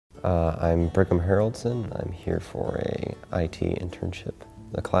I'm Brigham Harrelson. I'm here for a IT internship.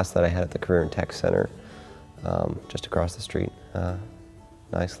 The class that I had at the Career and Tech Center, just across the street,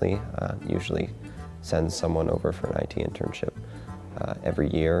 nicely, usually sends someone over for an IT internship every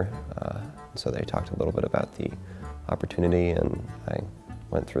year. So they talked a little bit about the opportunity, and I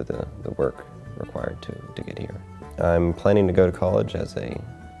went through the work required to get here. I'm planning to go to college as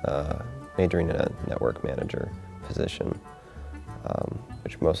majoring in a network manager position,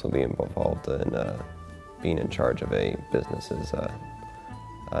 which mostly be involved in being in charge of a business's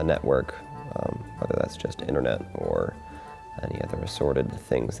network, whether that's just internet or any other assorted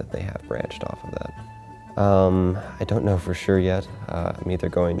things that they have branched off of that. I don't know for sure yet. I'm either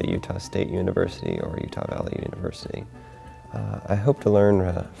going to Utah State University or Utah Valley University. I hope to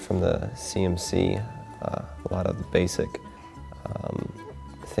learn from the CMC a lot of the basic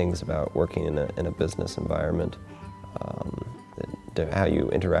things about working in a business environment, how you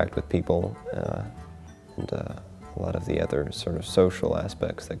interact with people, and a lot of the other sort of social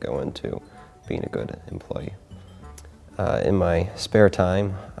aspects that go into being a good employee. In my spare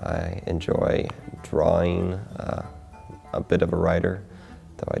time, I enjoy drawing. A bit of a writer,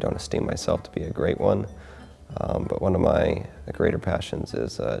 though I don't esteem myself to be a great one. But one of my greater passions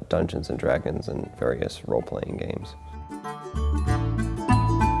is Dungeons and Dragons and various role-playing games.